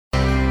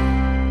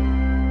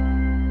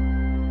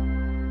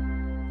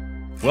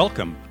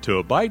Welcome to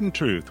Abide in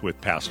Truth with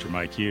Pastor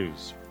Mike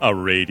Hughes, a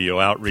radio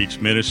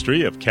outreach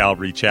ministry of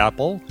Calvary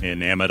Chapel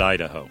in Emmett,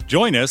 Idaho.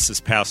 Join us as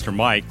Pastor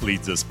Mike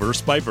leads us verse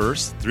by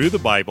verse through the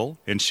Bible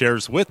and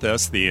shares with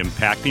us the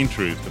impacting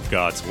truth of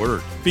God's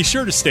Word. Be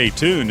sure to stay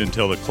tuned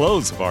until the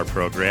close of our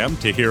program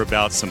to hear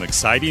about some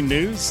exciting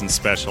news and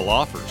special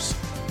offers.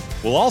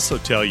 We'll also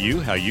tell you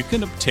how you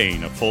can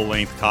obtain a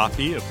full-length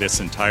copy of this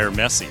entire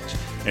message.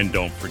 And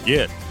don't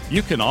forget,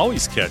 you can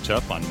always catch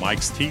up on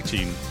Mike's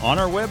teaching on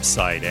our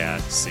website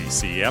at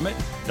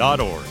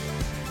ccemmett.org.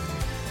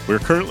 We're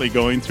currently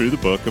going through the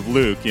book of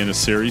Luke in a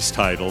series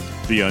titled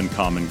The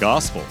Uncommon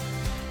Gospel.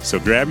 So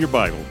grab your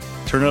Bible,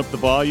 turn up the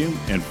volume,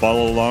 and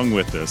follow along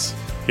with us.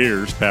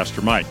 Here's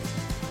Pastor Mike.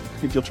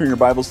 If you'll turn your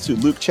Bibles to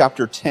Luke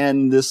chapter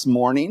 10 this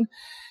morning,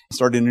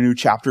 starting a new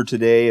chapter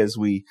today as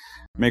we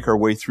make our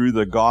way through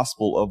the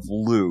Gospel of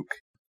Luke.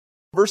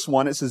 Verse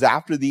 1, it says,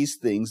 "After these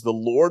things, the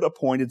Lord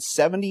appointed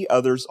 70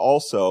 others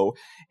also,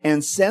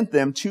 and sent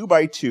them 2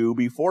 by 2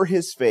 before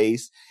his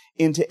face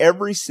into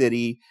every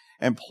city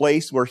and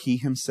place where he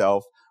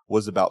himself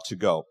was about to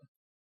go."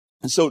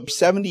 And so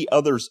 70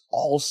 others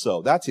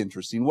also. That's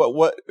interesting.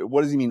 What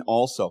does he mean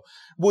also?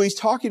 Well, he's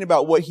talking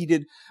about what he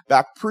did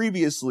back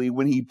previously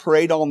when he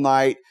prayed all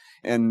night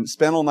and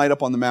spent all night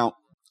up on the mount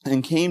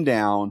and came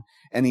down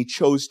and he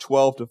chose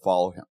 12 to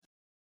follow him.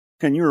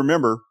 Can you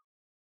remember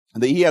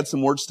that he had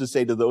some words to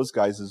say to those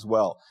guys as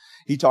well?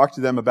 He talked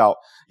to them about,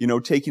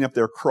 taking up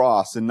their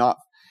cross and not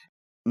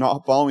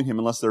following him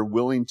unless they're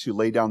willing to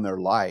lay down their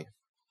life.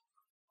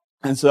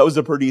 And so that was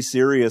a pretty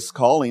serious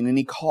calling, and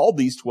he called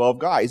these 12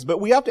 guys.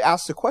 But we have to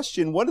ask the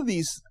question, what do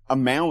these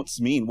amounts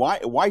mean? Why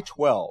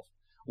 12?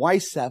 Why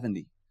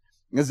 70?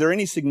 Is there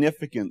any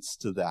significance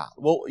to that?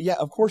 Well, yeah,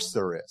 of course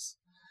there is.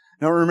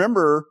 Now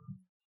remember,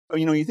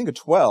 you think of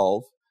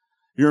 12,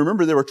 you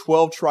remember there were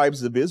 12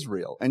 tribes of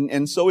Israel.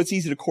 And so it's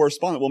easy to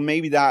correspond. Well,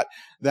 maybe that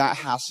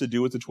has to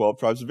do with the 12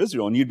 tribes of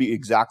Israel. And you'd be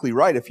exactly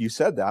right if you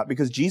said that,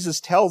 because Jesus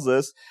tells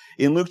us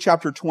in Luke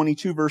chapter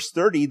 22, verse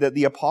 30, that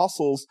the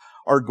apostles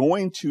are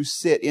going to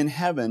sit in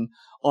heaven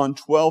on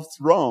 12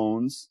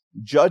 thrones,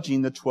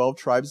 judging the 12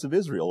 tribes of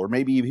Israel, or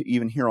maybe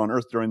even here on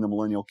earth during the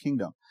millennial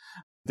kingdom.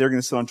 They're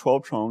going to sit on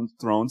 12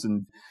 thrones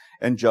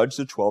and judge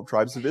the 12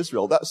 tribes of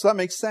Israel. So that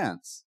makes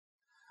sense.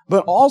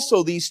 But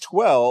also these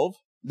 12,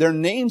 their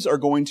names are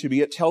going to be,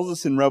 it tells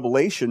us in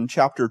Revelation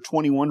chapter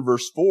 21,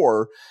 verse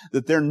 4,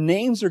 that their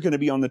names are going to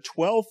be on the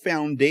 12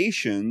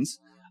 foundations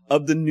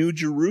of the New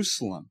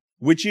Jerusalem,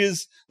 which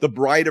is the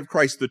bride of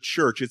Christ, the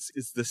church.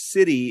 It's the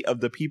city of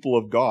the people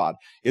of God.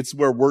 It's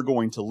where we're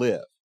going to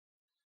live.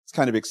 It's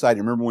kind of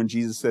exciting. Remember when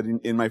Jesus said,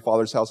 in my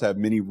Father's house I have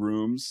many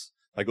rooms.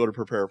 I go to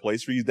prepare a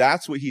place for you.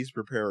 That's what he's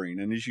preparing.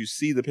 And as you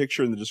see the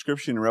picture in the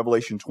description in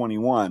Revelation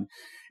 21,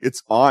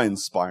 it's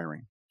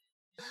awe-inspiring.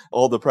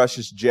 All the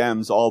precious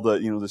gems, all the,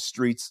 the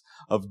streets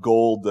of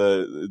gold,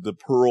 the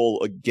pearl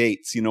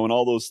gates, and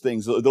all those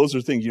things. Those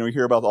are things, you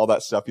hear about all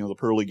that stuff, the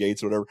pearly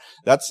gates or whatever.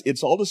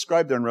 It's all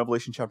described there in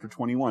Revelation chapter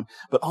 21.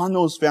 But on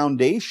those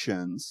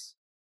foundations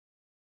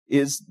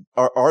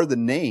are the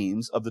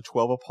names of the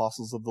 12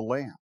 apostles of the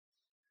Lamb.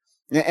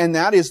 And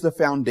that is the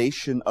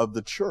foundation of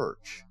the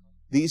church.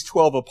 These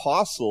 12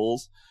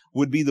 apostles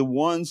would be the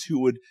ones who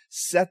would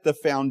set the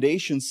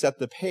foundation, set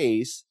the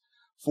pace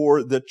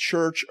for the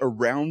church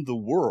around the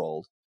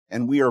world,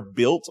 and we are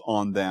built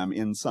on them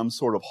in some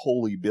sort of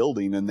holy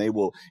building, and it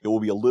will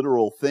be a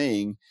literal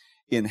thing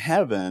in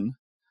heaven.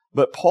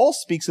 But Paul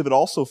speaks of it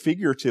also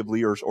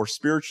figuratively or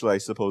spiritually, I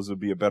suppose would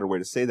be a better way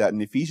to say that,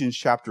 in Ephesians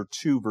chapter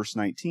 2, verse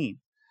 19,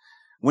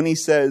 when he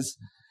says,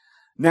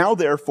 "Now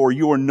therefore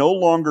you are no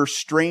longer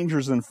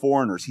strangers and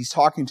foreigners." He's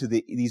talking to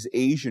these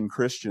Asian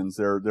Christians.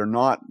 They're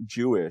not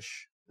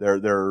Jewish.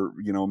 They're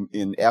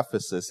in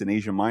Ephesus, in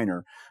Asia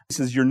Minor. He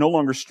says, "You're no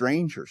longer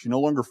strangers, you're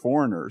no longer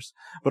foreigners,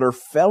 but are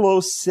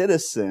fellow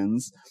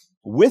citizens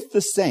with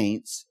the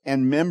saints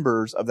and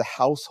members of the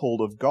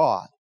household of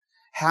God,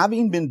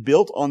 having been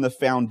built on the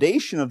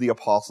foundation of the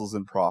apostles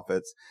and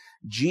prophets,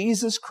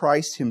 Jesus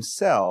Christ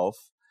himself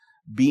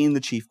being the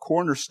chief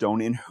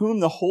cornerstone, in whom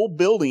the whole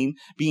building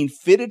being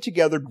fitted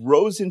together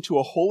grows into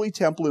a holy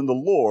temple in the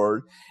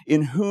Lord,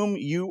 in whom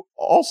you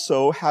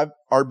also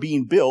are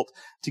being built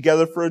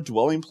together for a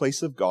dwelling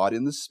place of God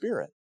in the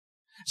Spirit."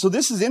 So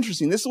this is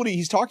interesting. This is what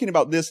he's talking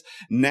about this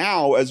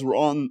now as we're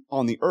on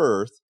the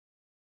earth.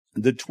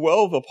 The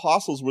 12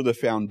 apostles were the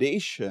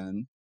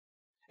foundation,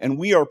 and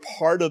we are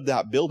part of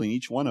that building,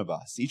 each one of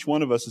us. Each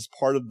one of us is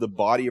part of the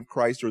body of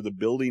Christ, or the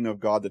building of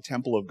God, the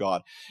temple of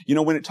God.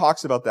 When it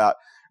talks about that,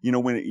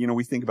 when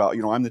we think about,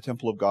 I'm the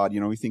temple of God,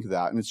 we think of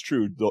that. And it's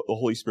true. The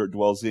Holy Spirit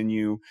dwells in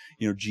you.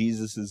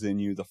 Jesus is in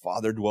you. The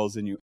Father dwells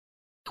in you.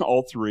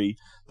 All three,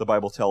 the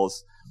Bible tells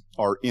us,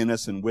 are in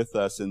us and with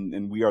us,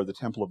 and we are the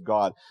temple of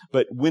God.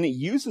 But when it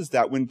uses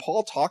that, when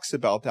Paul talks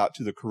about that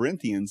to the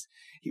Corinthians,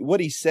 what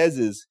he says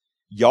is,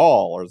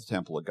 y'all are the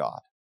temple of God.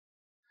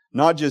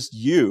 Not just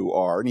you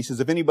are. And he says,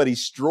 if anybody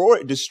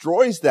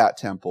destroys that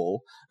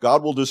temple,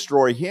 God will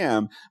destroy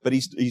him. But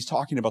he's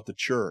talking about the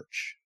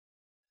church.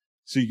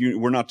 So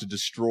we're not to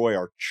destroy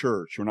our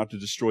church. We're not to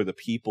destroy the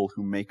people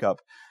who make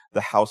up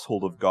the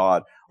household of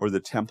God or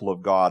the temple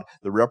of God,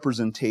 the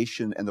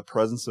representation and the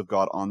presence of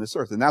God on this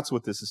earth. And that's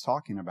what this is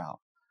talking about.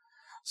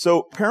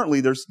 So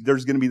apparently there's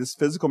going to be this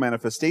physical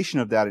manifestation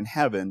of that in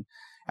heaven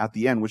at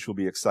the end, which will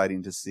be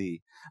exciting to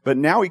see. But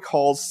now he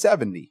calls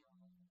 70.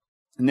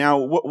 Now,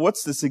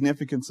 what's the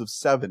significance of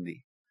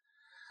 70?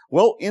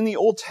 Well, in the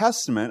Old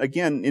Testament,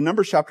 again, in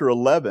Numbers chapter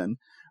 11,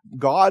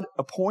 God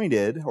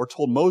appointed, or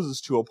told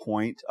Moses to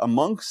appoint,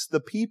 amongst the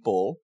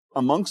people,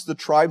 amongst the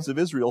tribes of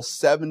Israel,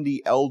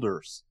 70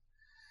 elders.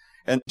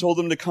 And told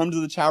them to come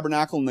to the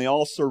tabernacle, and they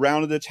all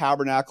surrounded the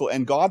tabernacle,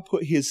 and God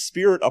put his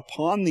spirit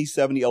upon these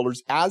 70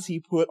 elders as he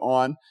put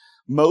on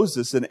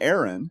Moses and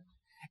Aaron,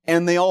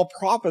 and they all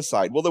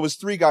prophesied. Well, there was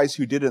 3 guys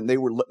who didn't.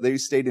 They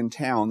stayed in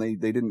town. They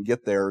didn't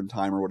get there in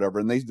time or whatever,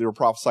 and they were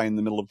prophesying in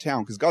the middle of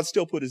town because God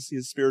still put his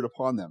spirit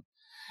upon them.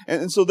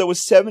 And so there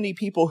was 70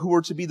 people who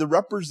were to be the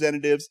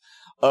representatives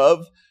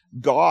of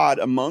God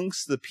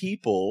amongst the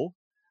people,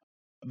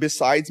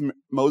 besides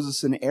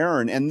Moses and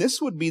Aaron. And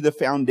this would be the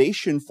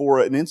foundation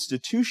for an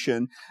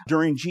institution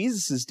during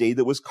Jesus' day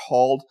that was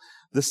called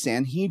the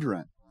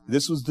Sanhedrin.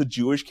 This was the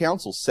Jewish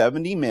council,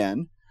 70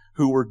 men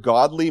who were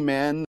godly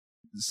men.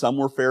 Some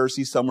were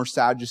Pharisees, some were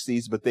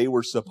Sadducees, but they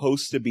were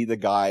supposed to be the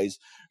guys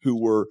who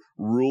were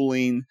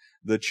ruling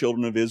the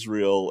children of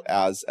Israel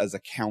as a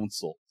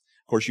council.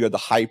 Of course, you had the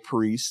high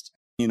priest,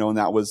 and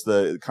that was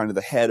the kind of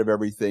the head of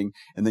everything.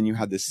 And then you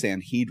had this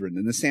Sanhedrin.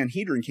 And the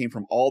Sanhedrin came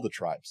from all the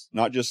tribes,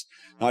 not just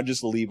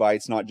the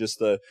Levites, not just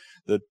the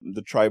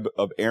tribe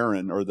of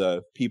Aaron or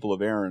the people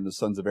of Aaron, the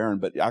sons of Aaron,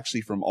 but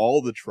actually from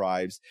all the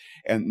tribes.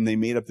 And they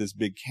made up this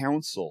big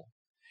council.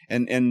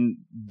 And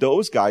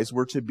those guys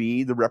were to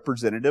be the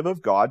representative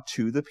of God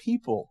to the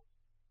people,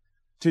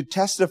 to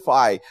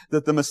testify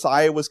that the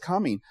Messiah was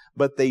coming,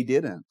 but they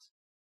didn't.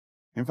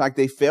 In fact,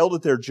 they failed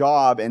at their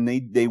job, and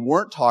they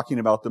weren't talking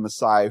about the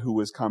Messiah who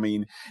was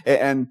coming,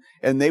 and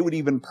they would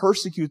even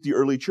persecute the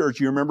early church.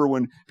 You remember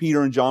when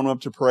Peter and John went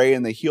up to pray,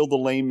 and they healed the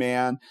lame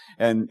man,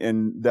 and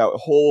that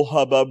whole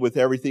hubbub with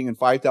everything, and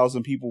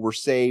 5,000 people were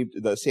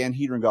saved. The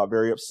Sanhedrin got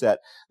very upset.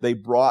 They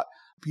brought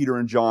Peter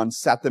and John,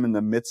 sat them in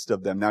the midst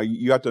of them. Now,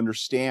 you have to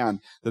understand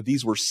that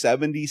these were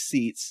 70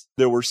 seats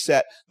that were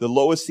set. The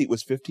lowest seat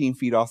was 15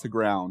 feet off the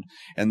ground,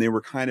 and they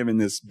were kind of in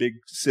this big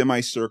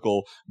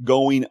semicircle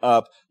going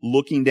up,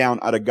 looking down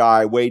at a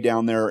guy way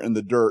down there in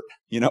the dirt,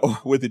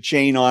 with a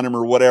chain on him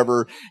or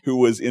whatever, who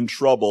was in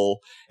trouble,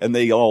 and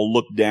they all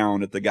looked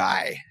down at the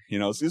guy.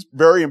 So it's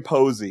very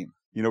imposing,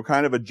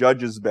 kind of a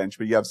judge's bench,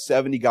 but you have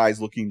 70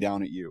 guys looking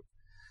down at you.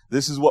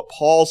 This is what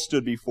Paul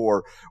stood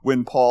before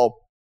when Paul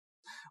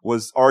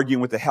was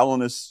arguing with the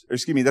Hellenists,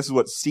 this is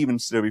what Stephen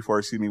stood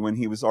before, when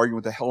he was arguing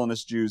with the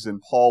Hellenist Jews,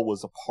 and Paul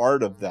was a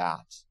part of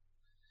that.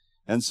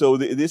 And so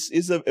this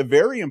is a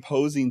very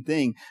imposing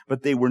thing,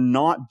 but they were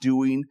not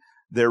doing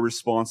their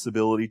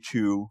responsibility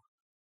to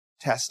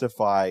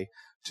testify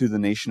to the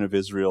nation of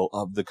Israel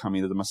of the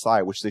coming of the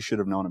Messiah, which they should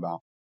have known about.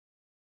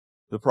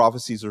 The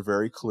prophecies are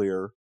very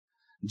clear.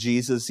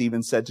 Jesus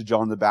even said to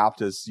John the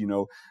Baptist,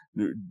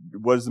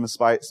 what is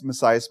the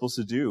Messiah supposed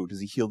to do? Does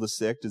he heal the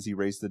sick? Does he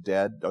raise the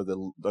dead? Are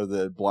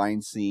the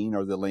blind seeing?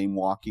 Are the lame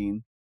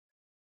walking?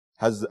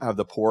 Have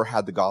the poor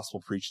had the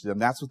gospel preached to them?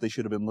 That's what they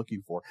should have been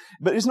looking for.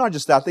 But it's not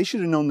just that. They should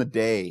have known the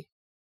day.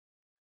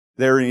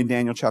 There in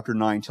Daniel chapter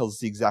 9 tells us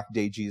the exact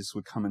day Jesus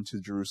would come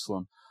into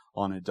Jerusalem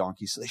on a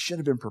donkey. So they should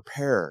have been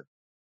prepared.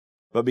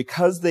 But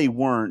because they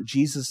weren't,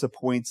 Jesus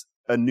appoints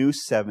a new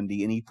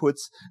 70, and he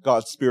puts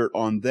God's Spirit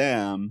on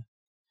them,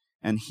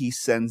 and he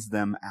sends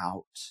them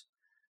out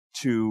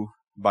 2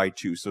 by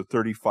 2. So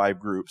 35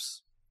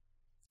 groups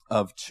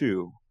of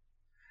 2.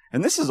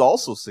 And this is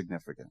also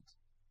significant.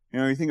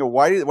 You think of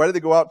why did they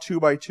go out 2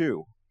 by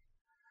 2?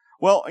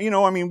 Well,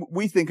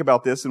 we think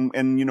about this, and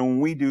when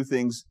we do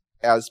things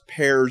as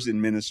pairs in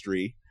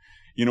ministry,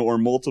 or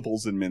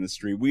multiples in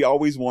ministry, we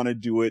always want to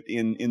do it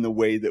in the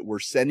way that we're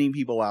sending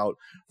people out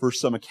for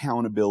some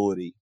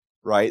accountability,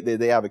 right?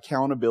 They have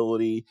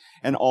accountability,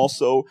 and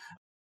also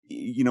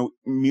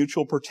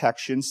mutual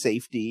protection,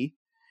 safety.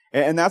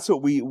 And that's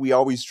what we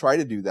always try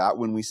to do that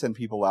when we send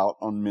people out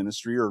on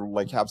ministry, or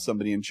like have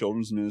somebody in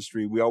children's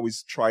ministry. We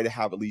always try to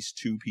have at least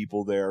 2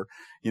 people there.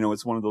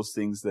 It's one of those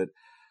things that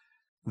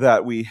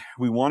we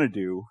want to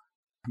do.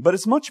 But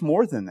it's much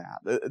more than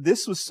that.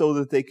 This was so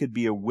that they could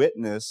be a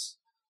witness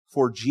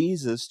for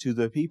Jesus to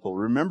the people.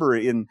 Remember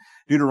in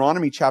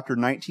Deuteronomy chapter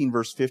 19,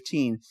 verse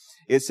 15,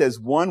 it says,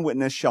 "One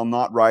witness shall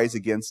not rise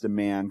against a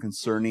man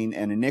concerning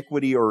an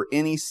iniquity or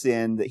any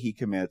sin that he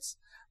commits,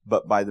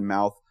 but by the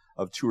mouth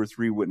of 2 or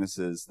 3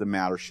 witnesses, the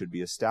matter should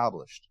be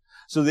established."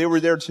 So they were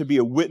there to be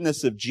a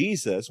witness of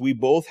Jesus. We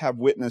both have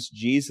witnessed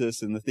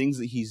Jesus and the things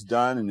that he's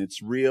done, and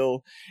it's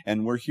real,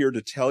 and we're here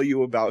to tell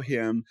you about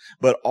him,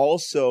 but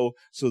also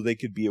so they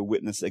could be a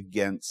witness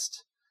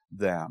against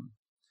them.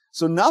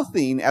 So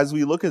nothing, as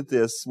we look at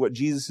this, what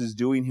Jesus is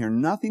doing here,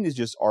 nothing is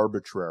just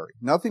arbitrary.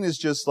 Nothing is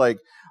just like,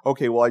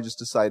 okay, well, I just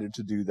decided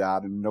to do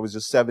that, and there was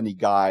just 70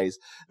 guys.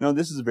 No,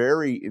 this is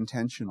very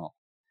intentional.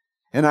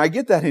 And I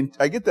get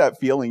that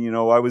feeling,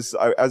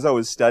 as I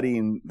was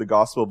studying the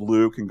Gospel of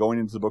Luke and going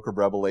into the book of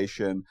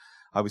Revelation,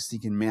 I was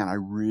thinking, man, I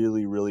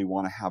really, really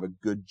want to have a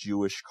good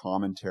Jewish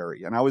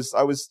commentary. And I was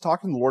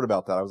talking to the Lord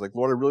about that. I was like,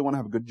 Lord, I really want to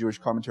have a good Jewish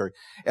commentary.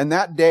 And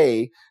that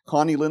day,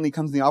 Connie Lindley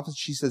comes in the office.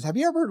 She says, have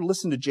you ever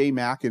listened to Jay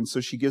Mack? And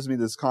so she gives me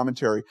this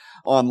commentary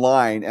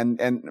online.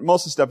 And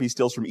most of the stuff he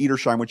steals from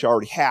Edersheim, which I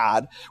already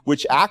had,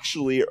 which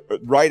actually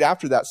right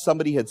after that,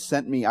 somebody had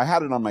sent me, I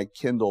had it on my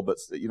Kindle, but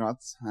I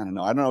don't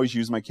know. I don't always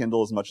use my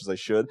Kindle as much as I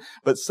should.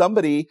 But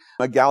somebody,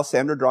 a gal,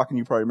 Sandra Draken,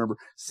 you probably remember,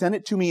 sent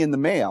it to me in the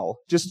mail,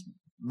 just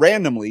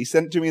randomly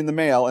sent it to me in the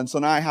mail. And so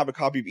now I have a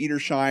copy of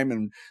Edersheim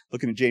and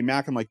looking at Jay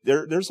Mack. I'm like,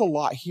 there's a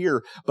lot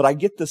here, but I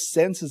get the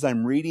sense as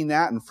I'm reading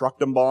that and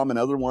Fruchtenbaum and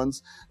other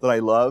ones that I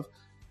love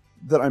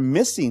that I'm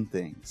missing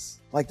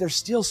things. Like there's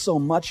still so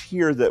much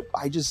here that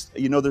I just,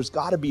 there's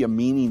got to be a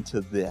meaning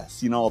to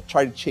this. I'll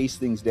try to chase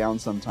things down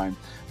sometimes,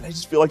 but I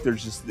just feel like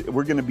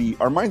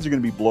our minds are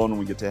going to be blown when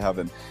we get to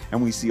heaven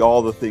and we see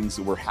all the things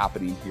that were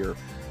happening here.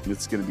 And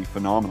it's going to be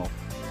phenomenal.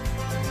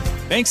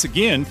 Thanks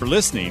again for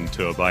listening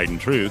to Abide in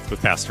Truth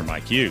with Pastor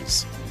Mike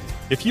Hughes.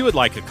 If you would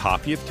like a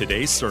copy of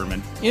today's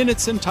sermon in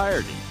its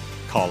entirety,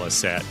 call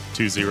us at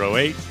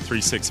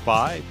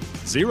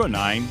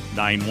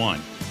 208-365-0991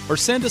 or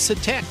send us a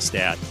text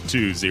at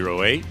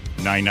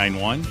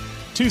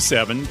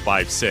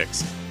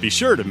 208-991-2756. Be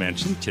sure to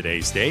mention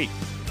today's date.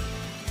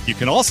 You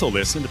can also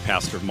listen to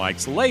Pastor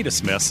Mike's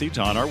latest message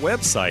on our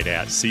website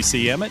at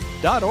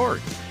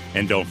ccemmett.org.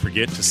 And don't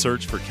forget to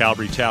search for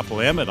Calvary Chapel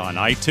Emmett on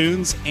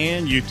iTunes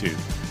and YouTube.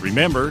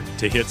 Remember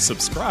to hit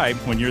subscribe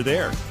when you're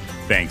there.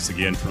 Thanks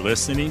again for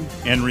listening,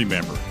 and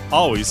remember,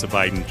 always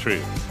abide in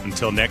truth.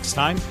 Until next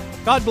time,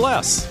 God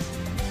bless.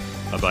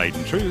 Abide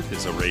in Truth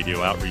is a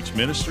radio outreach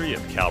ministry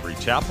of Calvary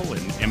Chapel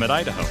in Emmett,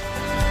 Idaho.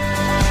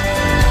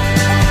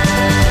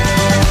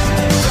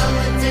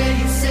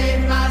 You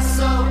saved my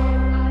soul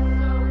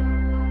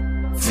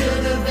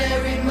till the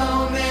very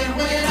moment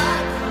when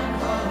I come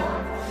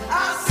home.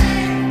 I'll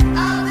sing,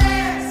 I'll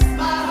dance,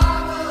 my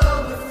heart will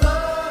overflow.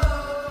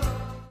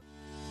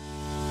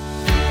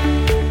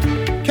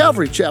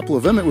 Calvary Chapel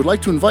of Emmett would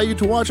like to invite you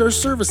to watch our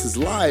services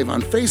live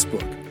on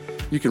Facebook.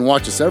 You can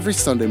watch us every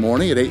Sunday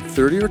morning at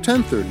 8:30 or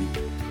 10:30.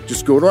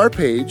 Just go to our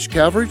page,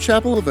 Calvary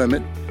Chapel of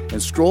Emmett,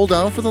 and scroll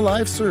down for the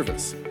live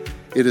service.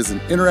 It is an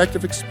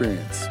interactive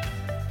experience.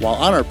 While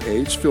on our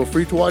page, feel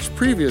free to watch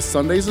previous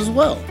Sundays as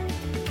well.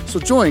 So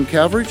join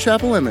Calvary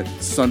Chapel Emmett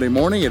Sunday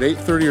morning at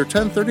 8:30 or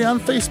 10:30 on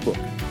Facebook.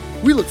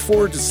 We look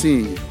forward to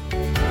seeing you.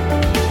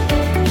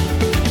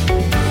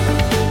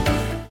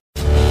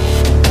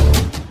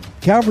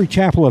 Calvary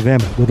Chapel of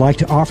Emmett would like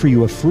to offer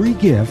you a free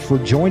gift for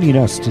joining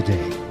us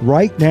today.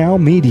 Right Now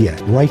Media.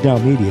 Right Now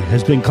Media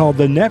has been called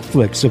the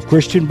Netflix of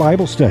Christian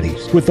Bible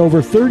studies. With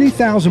over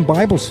 30,000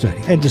 Bible study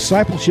and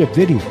discipleship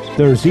videos,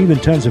 there's even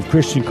tons of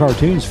Christian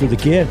cartoons for the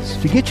kids.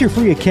 To get your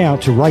free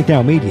account to Right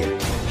Now Media,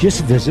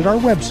 just visit our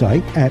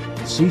website at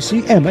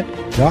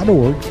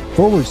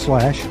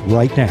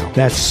ccemmett.org/rightnow.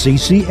 That's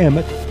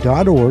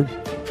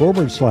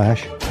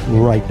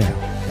ccemmett.org/rightnow.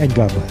 And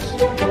God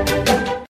bless.